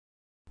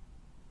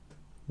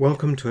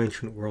Welcome to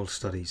Ancient World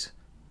Studies.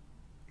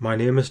 My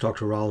name is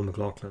Dr. Raoul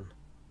McLaughlin.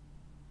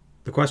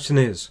 The question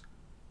is,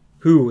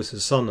 who was the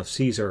son of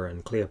Caesar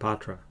and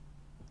Cleopatra?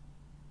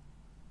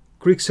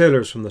 Greek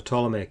sailors from the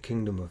Ptolemaic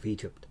Kingdom of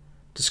Egypt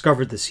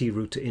discovered the sea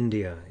route to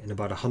India in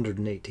about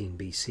 118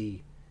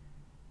 BC.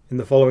 In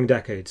the following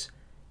decades,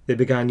 they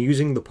began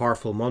using the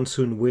powerful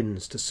monsoon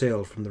winds to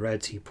sail from the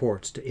Red Sea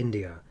ports to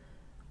India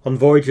on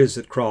voyages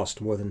that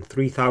crossed more than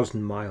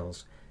 3,000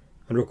 miles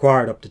and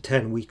required up to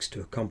 10 weeks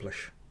to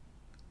accomplish.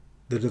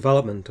 The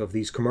development of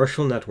these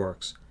commercial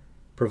networks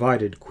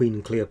provided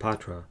Queen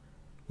Cleopatra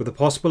with a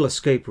possible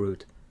escape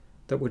route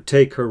that would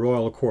take her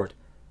royal court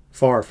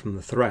far from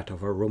the threat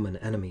of her Roman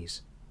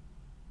enemies.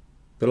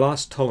 The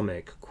last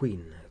Ptolemaic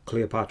queen,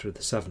 Cleopatra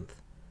VII,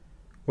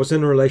 was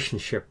in a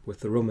relationship with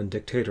the Roman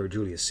dictator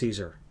Julius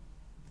Caesar.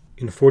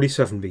 In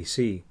 47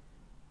 BC,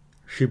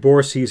 she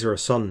bore Caesar a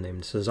son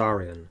named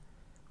Caesarion,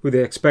 who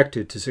they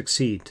expected to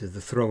succeed to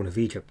the throne of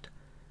Egypt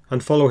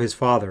and follow his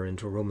father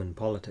into Roman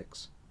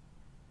politics.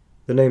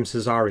 The name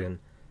Caesarion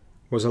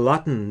was a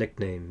Latin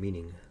nickname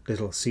meaning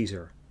Little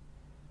Caesar,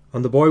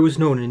 and the boy was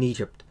known in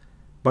Egypt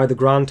by the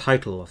grand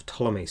title of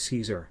Ptolemy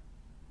Caesar.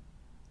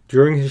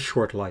 During his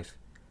short life,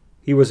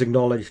 he was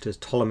acknowledged as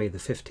Ptolemy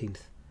XV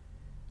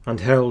and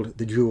held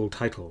the dual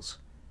titles,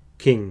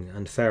 King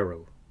and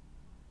Pharaoh.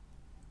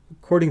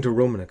 According to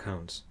Roman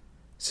accounts,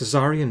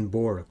 Caesarion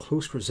bore a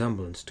close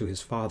resemblance to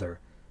his father,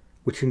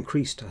 which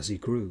increased as he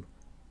grew.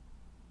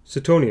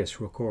 Suetonius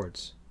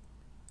records,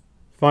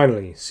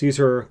 "Finally,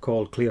 Caesar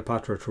called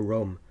Cleopatra to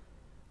Rome,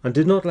 and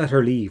did not let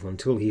her leave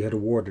until he had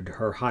awarded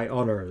her high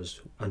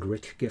honours and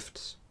rich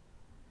gifts.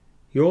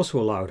 He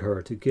also allowed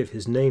her to give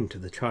his name to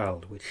the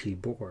child which she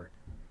bore.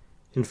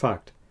 In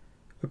fact,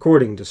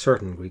 according to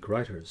certain Greek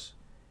writers,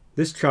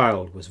 this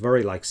child was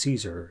very like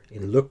Caesar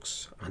in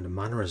looks and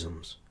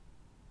mannerisms."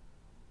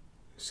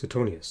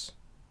 Suetonius,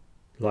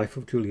 Life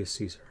of Julius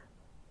Caesar.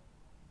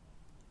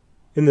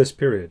 In this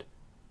period,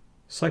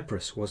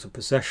 Cyprus was a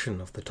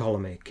possession of the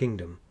Ptolemaic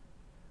kingdom,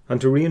 and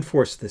to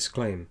reinforce this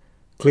claim,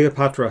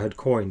 Cleopatra had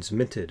coins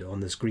minted on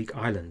this Greek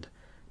island,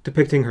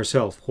 depicting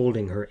herself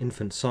holding her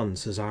infant son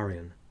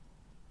Caesarion.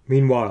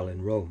 Meanwhile,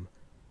 in Rome,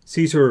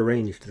 Caesar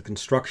arranged the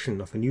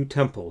construction of a new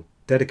temple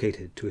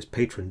dedicated to his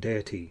patron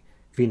deity,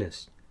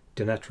 Venus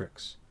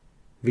Genetrix,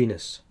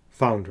 Venus,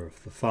 founder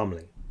of the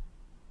family.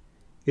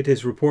 It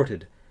is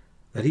reported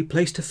that he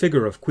placed a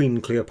figure of Queen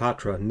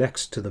Cleopatra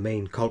next to the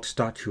main cult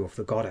statue of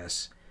the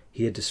goddess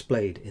he had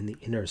displayed in the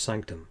inner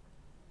sanctum.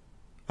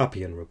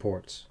 Appian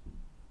reports,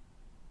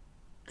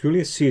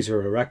 Julius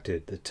Caesar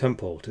erected the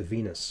temple to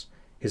Venus,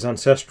 his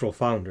ancestral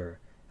founder,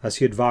 as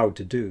he had vowed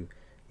to do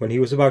when he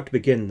was about to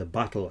begin the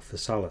Battle of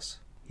Phasaelis.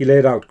 He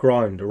laid out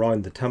ground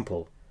around the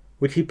temple,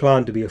 which he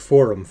planned to be a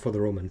forum for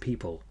the Roman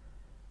people,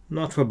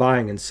 not for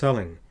buying and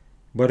selling,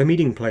 but a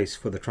meeting place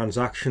for the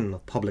transaction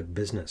of public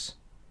business.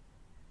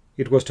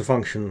 It was to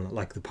function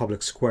like the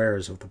public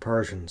squares of the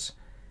Persians,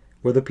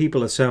 where the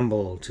people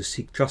assembled to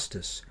seek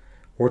justice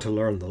or to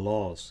learn the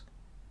laws.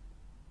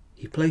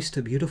 He placed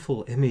a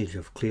beautiful image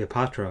of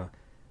Cleopatra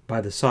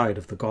by the side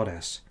of the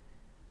goddess,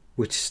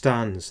 which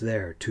stands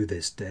there to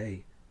this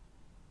day.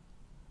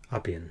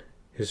 Appian,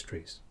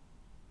 Histories.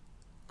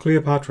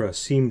 Cleopatra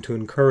seemed to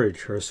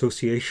encourage her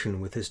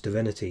association with this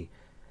divinity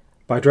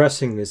by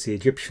dressing as the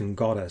Egyptian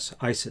goddess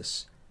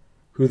Isis,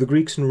 who the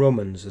Greeks and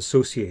Romans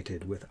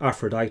associated with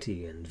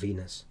Aphrodite and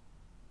Venus.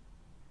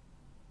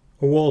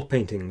 A wall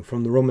painting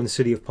from the Roman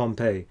city of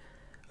Pompeii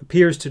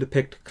appears to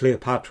depict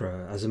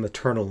Cleopatra as a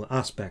maternal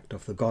aspect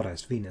of the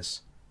goddess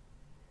Venus.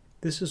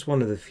 This is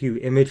one of the few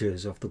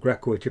images of the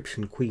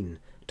Greco-Egyptian queen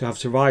to have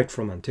survived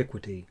from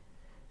antiquity,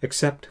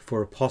 except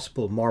for a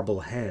possible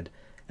marble head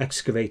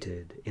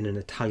excavated in an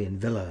Italian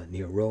villa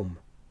near Rome.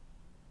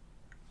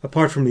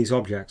 Apart from these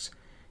objects,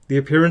 the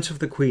appearance of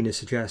the queen is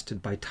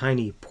suggested by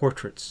tiny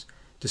portraits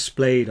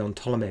displayed on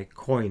Ptolemaic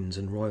coins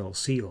and royal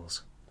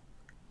seals.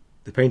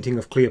 The painting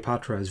of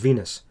Cleopatra as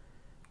Venus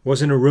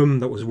was in a room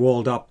that was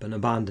walled up and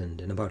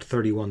abandoned in about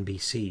 31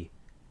 BC.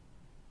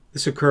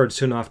 This occurred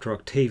soon after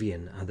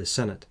Octavian and the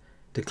Senate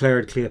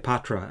declared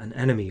Cleopatra an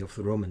enemy of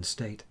the Roman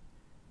state.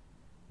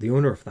 The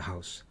owner of the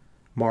house,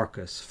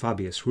 Marcus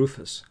Fabius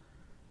Rufus,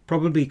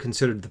 probably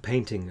considered the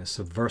painting a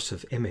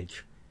subversive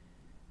image,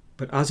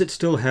 but as it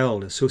still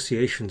held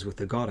associations with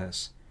the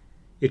goddess,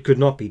 it could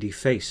not be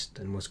defaced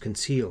and was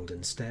concealed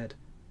instead.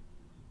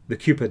 The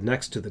Cupid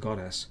next to the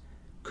goddess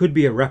could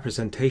be a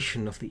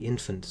representation of the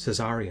infant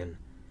Caesarion,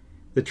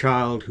 the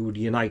child who would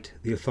unite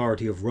the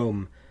authority of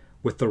Rome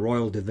with the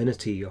royal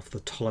divinity of the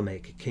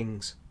Ptolemaic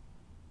kings.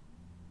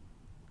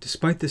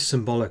 Despite this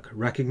symbolic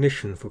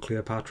recognition for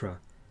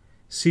Cleopatra,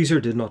 Caesar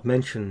did not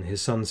mention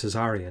his son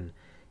Caesarion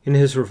in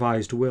his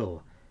revised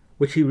will,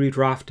 which he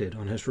redrafted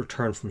on his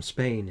return from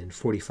Spain in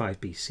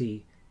 45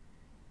 BC.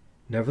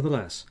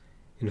 Nevertheless,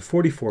 in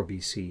 44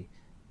 BC,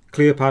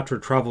 Cleopatra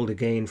travelled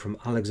again from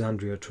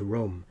Alexandria to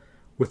Rome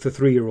with the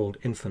 3-year-old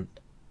infant.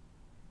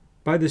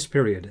 By this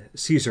period,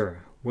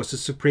 Caesar was the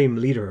supreme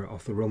leader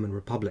of the Roman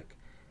Republic,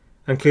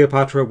 and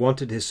Cleopatra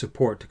wanted his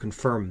support to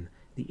confirm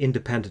the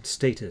independent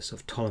status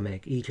of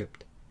Ptolemaic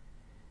Egypt.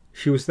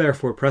 She was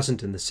therefore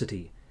present in the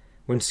city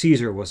when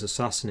Caesar was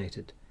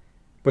assassinated,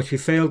 but she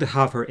failed to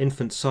have her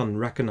infant son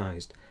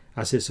recognized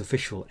as his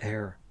official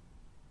heir.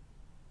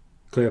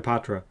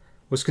 Cleopatra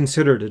was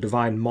considered a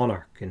divine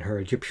monarch in her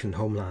Egyptian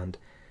homeland,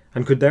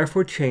 and could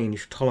therefore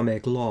change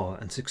Ptolemaic law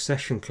and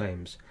succession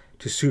claims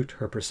to suit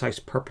her precise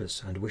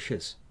purpose and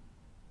wishes.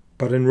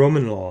 But in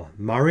Roman law,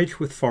 marriage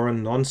with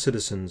foreign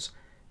non-citizens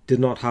did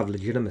not have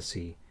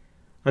legitimacy,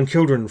 and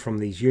children from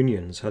these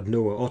unions had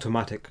no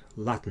automatic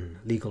Latin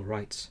legal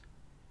rights.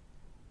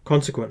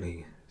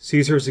 Consequently,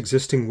 Caesar's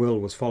existing will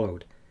was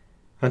followed,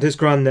 and his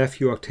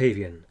grandnephew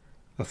Octavian,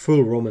 a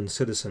full Roman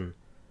citizen,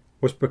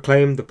 was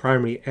proclaimed the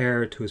primary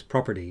heir to his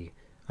property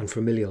and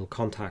familial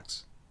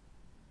contacts.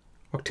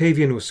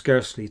 Octavian was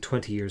scarcely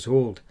 20 years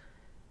old,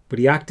 but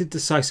he acted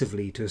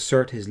decisively to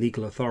assert his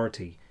legal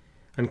authority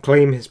and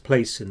claim his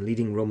place in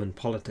leading Roman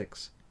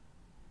politics.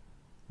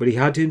 But he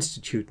had to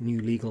institute new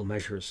legal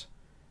measures,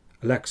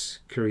 lex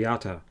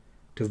curiata,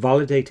 to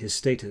validate his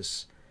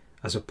status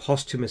as a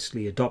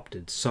posthumously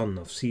adopted son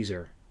of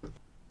Caesar.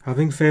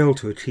 Having failed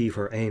to achieve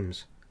her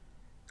aims,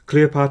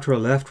 Cleopatra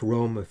left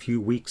Rome a few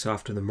weeks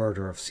after the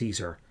murder of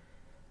Caesar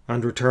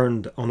and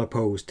returned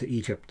unopposed to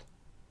Egypt.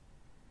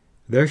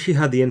 There she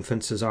had the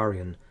infant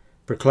Caesarion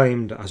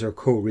proclaimed as her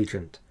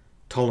co-regent,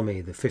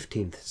 Ptolemy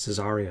XV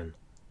Caesarion.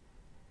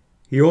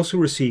 He also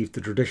received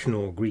the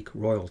traditional Greek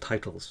royal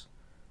titles,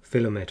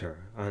 Philometor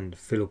and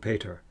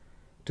Philopator,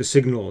 to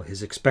signal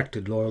his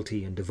expected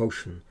loyalty and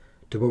devotion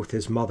to both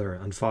his mother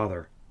and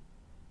father.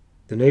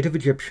 The native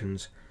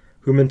Egyptians,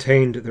 who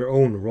maintained their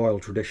own royal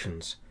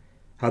traditions,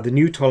 had the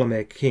new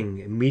Ptolemaic king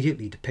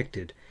immediately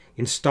depicted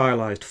in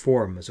stylized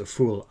form as a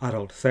full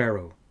adult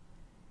pharaoh.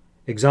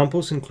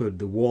 Examples include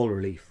the wall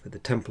relief at the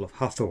Temple of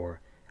Hathor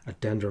at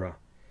Dendera.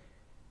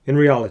 In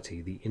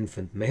reality, the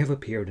infant may have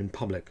appeared in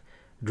public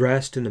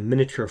dressed in a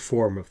miniature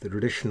form of the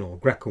traditional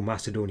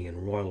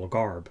Greco-Macedonian royal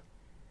garb.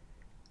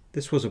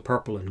 This was a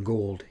purple and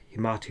gold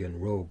Himatian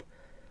robe,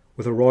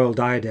 with a royal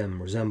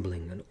diadem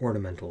resembling an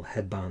ornamental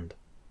headband.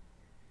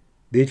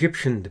 The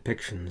Egyptian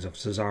depictions of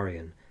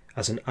Caesarion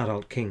as an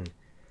adult king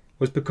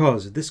was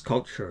because this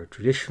culture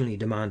traditionally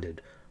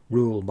demanded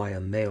rule by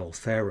a male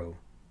pharaoh.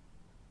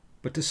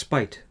 But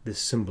despite this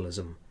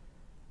symbolism,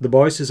 the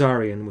boy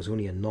Caesarion was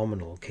only a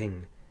nominal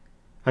king,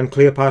 and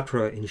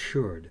Cleopatra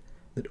ensured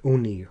that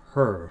only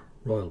her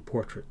royal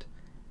portrait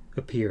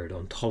appeared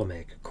on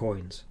Ptolemaic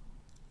coins.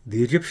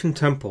 The Egyptian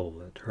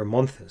temple at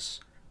Hermonthis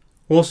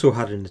also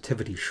had a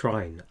nativity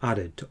shrine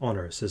added to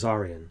honour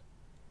Caesarion.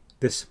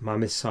 This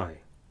Mamisai,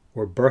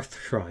 or birth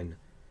shrine,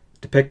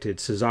 depicted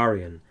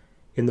Caesarion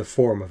in the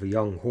form of a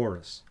young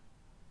Horus.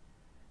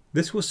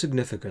 This was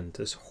significant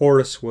as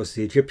Horus was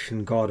the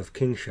Egyptian god of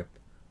kingship,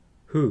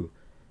 who,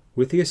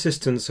 with the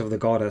assistance of the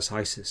goddess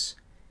Isis,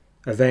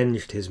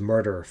 avenged his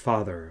murderer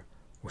father,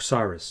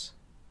 Osiris.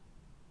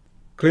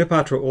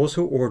 Cleopatra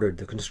also ordered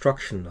the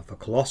construction of a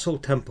colossal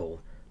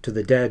temple to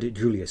the dead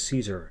Julius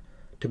Caesar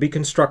to be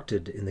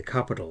constructed in the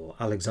capital,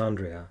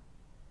 Alexandria.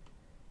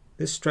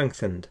 This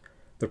strengthened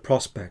the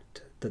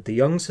prospect that the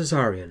young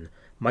Caesarion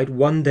might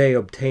one day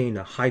obtain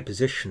a high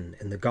position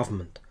in the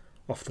government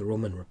of the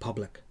Roman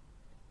Republic.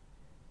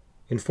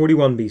 In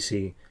 41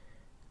 BC,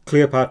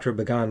 Cleopatra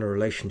began a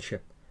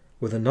relationship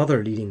with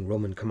another leading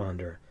Roman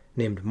commander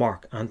named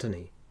Mark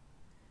Antony.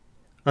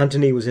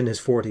 Antony was in his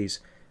 40s,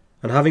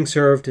 and having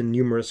served in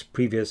numerous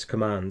previous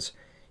commands,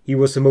 he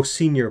was the most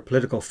senior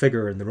political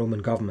figure in the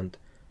Roman government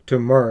to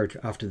emerge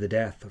after the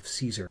death of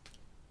Caesar.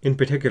 In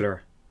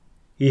particular,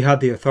 he had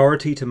the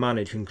authority to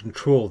manage and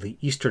control the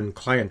eastern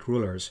client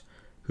rulers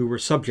who were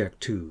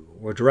subject to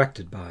or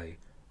directed by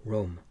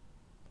Rome.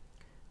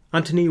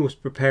 Antony was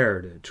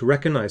prepared to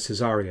recognize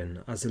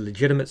Caesarion as the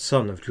legitimate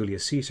son of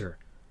Julius Caesar,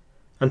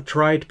 and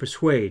tried to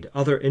persuade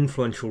other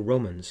influential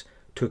Romans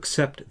to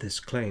accept this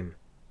claim.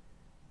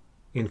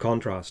 In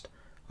contrast,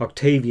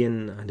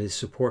 Octavian and his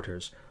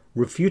supporters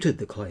refuted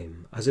the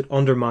claim as it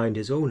undermined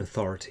his own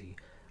authority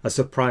as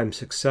the prime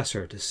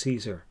successor to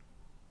Caesar.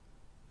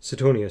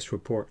 Suetonius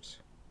reports,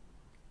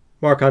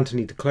 Mark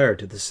Antony declared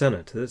to the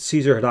Senate that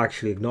Caesar had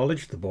actually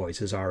acknowledged the boy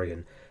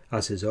Caesarion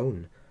as his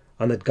own,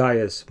 and that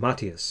Gaius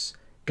Matius,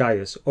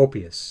 Gaius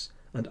Oppius,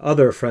 and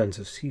other friends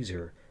of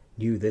Caesar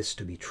knew this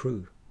to be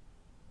true.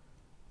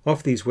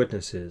 Of these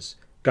witnesses,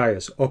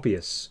 Gaius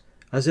Oppius,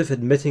 as if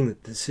admitting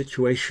that the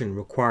situation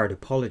required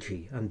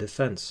apology and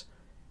defence,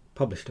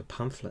 published a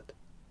pamphlet.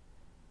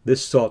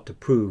 This sought to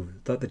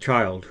prove that the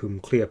child whom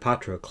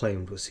Cleopatra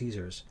claimed was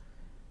Caesar's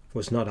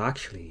was not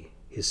actually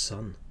his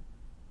son.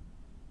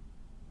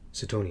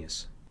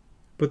 Suetonius.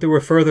 But there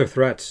were further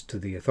threats to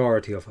the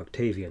authority of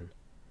Octavian.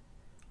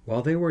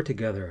 While they were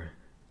together,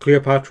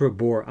 Cleopatra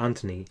bore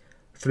Antony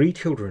 3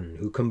 children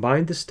who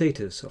combined the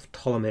status of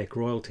Ptolemaic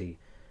royalty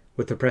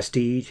with the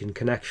prestige and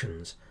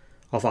connections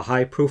of a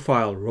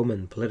high-profile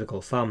Roman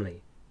political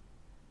family.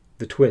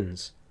 The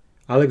twins,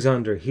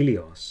 Alexander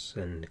Helios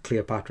and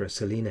Cleopatra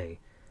Selene,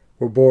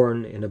 were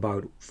born in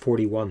about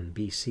 41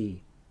 BC.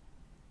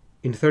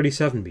 In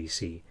 37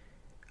 BC,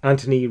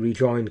 Antony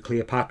rejoined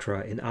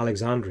Cleopatra in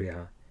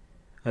Alexandria,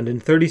 and in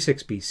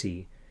 36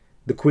 BC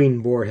the queen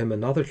bore him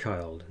another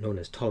child known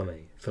as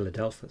Ptolemy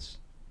Philadelphus.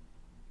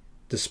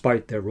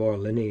 Despite their royal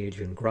lineage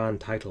and grand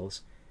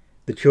titles,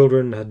 the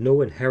children had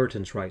no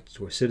inheritance rights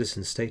or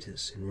citizen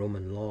status in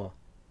Roman law.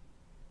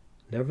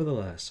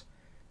 Nevertheless,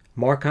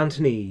 Mark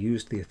Antony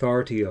used the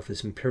authority of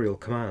his imperial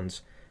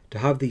commands to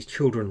have these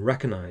children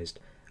recognized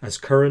as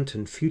current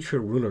and future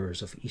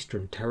rulers of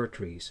eastern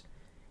territories,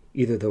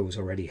 either those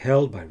already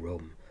held by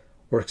Rome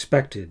or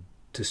expected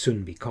to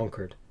soon be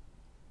conquered.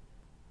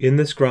 In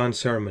this grand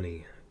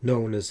ceremony,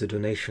 known as the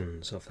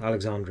Donations of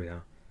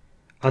Alexandria,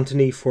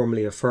 Antony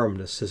formally affirmed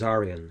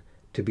Caesarion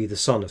to be the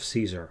son of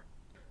Caesar.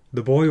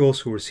 The boy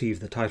also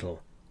received the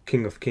title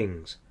King of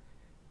Kings,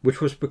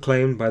 which was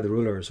proclaimed by the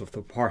rulers of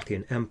the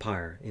Parthian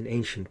Empire in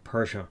ancient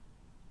Persia.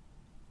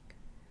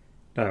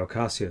 Dio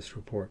Cassius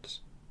reports,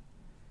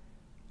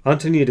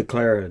 Antony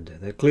declared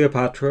that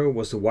Cleopatra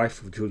was the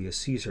wife of Julius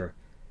Caesar,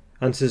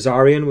 and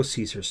Caesarion was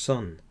Caesar's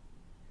son.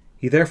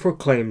 He therefore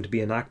claimed to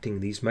be enacting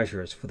these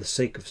measures for the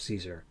sake of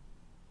Caesar.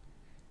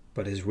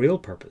 But his real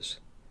purpose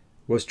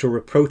was to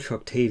reproach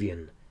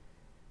Octavian,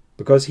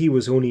 because he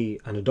was only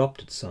an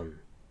adopted son,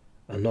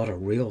 and not a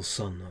real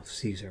son of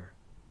Caesar.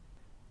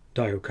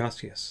 Dio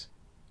Cassius,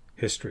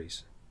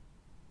 Histories.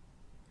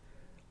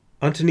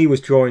 Antony was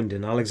joined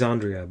in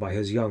Alexandria by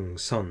his young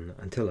son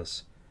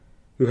Antyllus,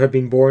 who had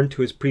been born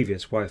to his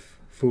previous wife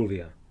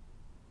Fulvia.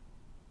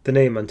 The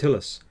name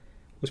Antyllus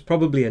was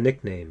probably a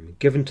nickname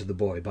given to the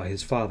boy by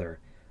his father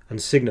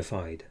and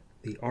signified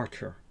the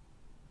archer.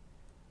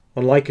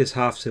 Unlike his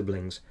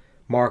half-siblings,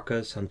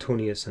 Marcus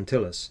Antonius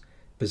Antyllus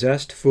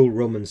possessed full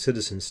Roman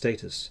citizen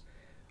status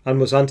and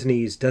was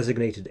Antony's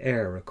designated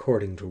heir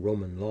according to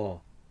Roman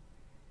law.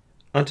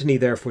 Antony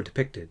therefore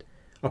depicted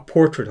a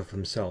portrait of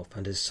himself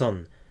and his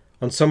son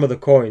on some of the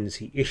coins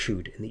he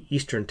issued in the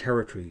eastern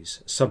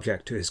territories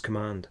subject to his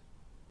command.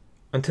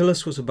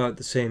 Antyllus was about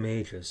the same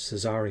age as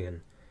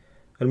Caesarion,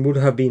 and would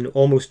have been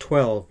almost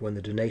 12 when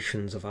the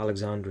Donations of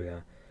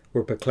Alexandria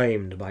were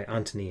proclaimed by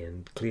Antony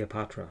and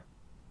Cleopatra.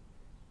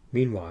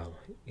 Meanwhile,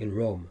 in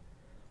Rome,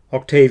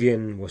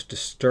 Octavian was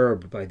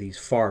disturbed by these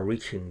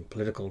far-reaching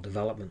political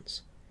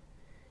developments.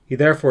 He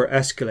therefore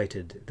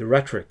escalated the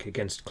rhetoric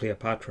against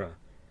Cleopatra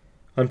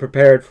and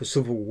prepared for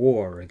civil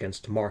war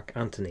against Mark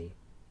Antony.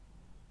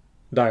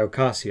 Dio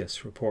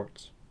Cassius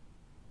reports,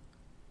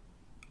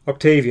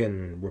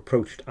 Octavian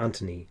reproached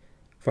Antony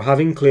for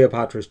having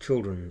Cleopatra's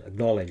children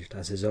acknowledged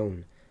as his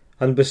own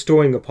and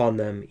bestowing upon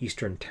them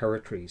eastern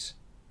territories.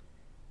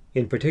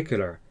 In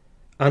particular,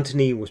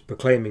 Antony was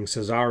proclaiming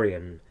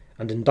Caesarion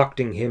and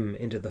inducting him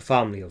into the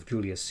family of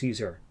Julius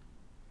Caesar.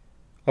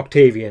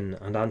 Octavian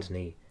and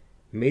Antony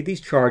made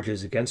these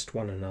charges against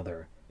one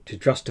another to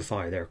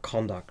justify their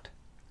conduct.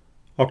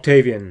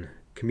 Octavian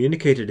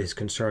communicated his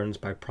concerns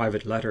by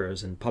private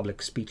letters and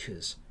public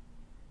speeches.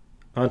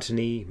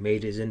 Antony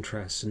made his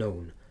interests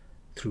known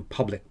through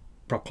public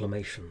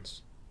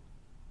proclamations.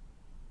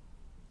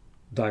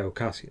 Dio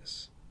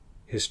Cassius,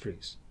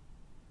 Histories.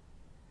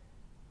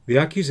 The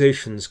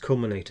accusations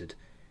culminated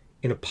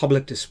in a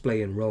public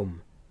display in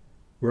Rome,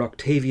 where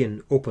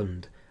Octavian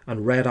opened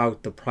and read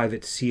out the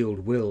private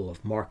sealed will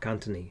of Mark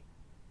Antony.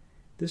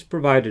 This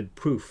provided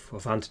proof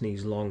of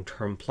Antony's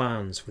long-term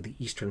plans for the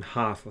eastern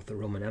half of the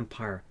Roman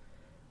Empire,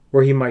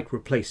 where he might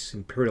replace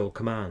imperial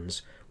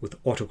commands with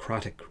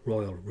autocratic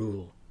royal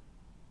rule.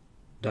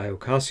 Dio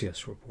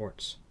Cassius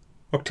reports,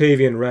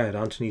 Octavian read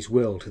Antony's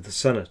will to the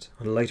Senate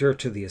and later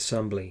to the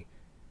Assembly.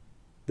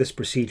 This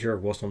procedure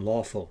was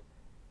unlawful,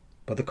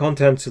 but the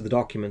contents of the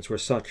documents were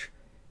such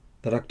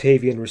that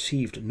Octavian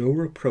received no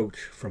reproach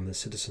from the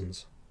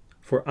citizens,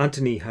 for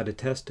Antony had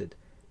attested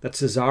that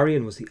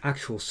Caesarion was the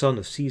actual son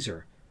of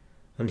Caesar,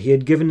 and he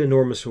had given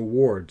enormous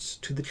rewards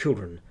to the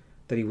children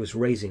that he was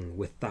raising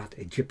with that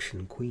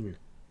Egyptian queen.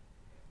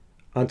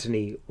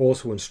 Antony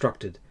also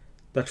instructed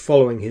that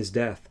following his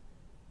death,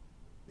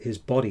 his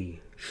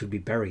body should be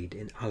buried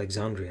in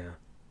Alexandria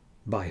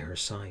by her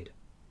side.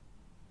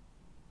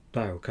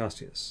 Dio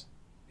Cassius,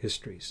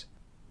 Histories.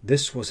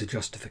 This was a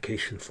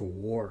justification for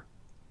war,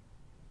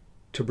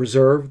 to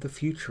preserve the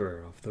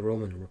future of the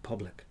Roman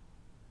Republic.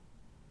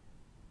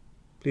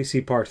 Please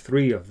see part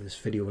 3 of this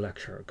video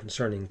lecture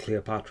concerning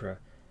Cleopatra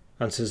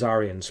and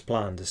Caesarion's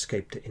planned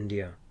escape to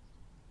India.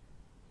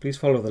 Please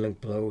follow the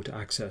link below to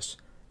access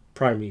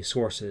primary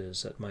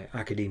sources at my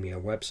academia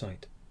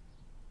website.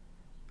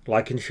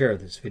 Like and share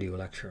this video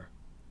lecture.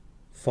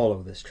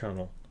 Follow this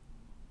channel.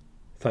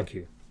 Thank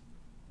you.